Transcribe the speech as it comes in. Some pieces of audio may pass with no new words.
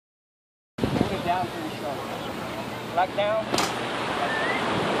down to the shoulder. Black down.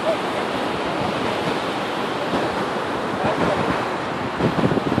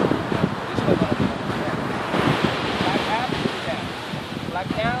 Black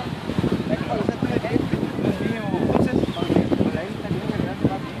down.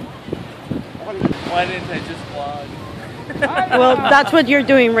 Why didn't I just vlog? Well, that's what you're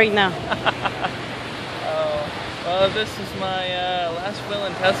doing right now. Oh, well, this is my last will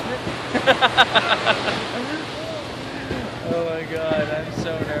and testament. Oh my god, I'm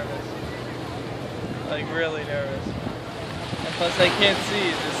so nervous. Like, really nervous. And plus, I can't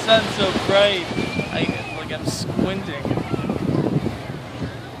see. The sun's so bright. I'm squinting.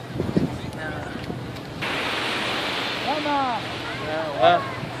 Well,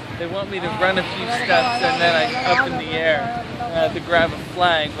 they want me to run a few steps and then up in the air. I have to grab a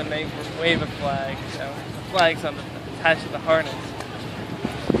flag when they wave a flag. So the flag's attached to the harness.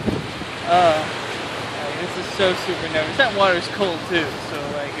 This is so super nervous. That water's cold too, so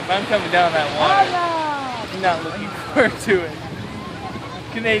like if I'm coming down that water, I'm not looking forward to it.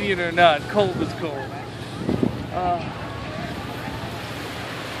 Canadian or not, cold is cold.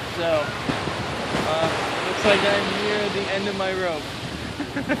 Looks like I'm near the end of my rope.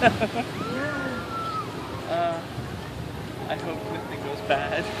 I hope nothing goes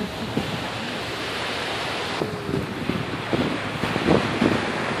bad.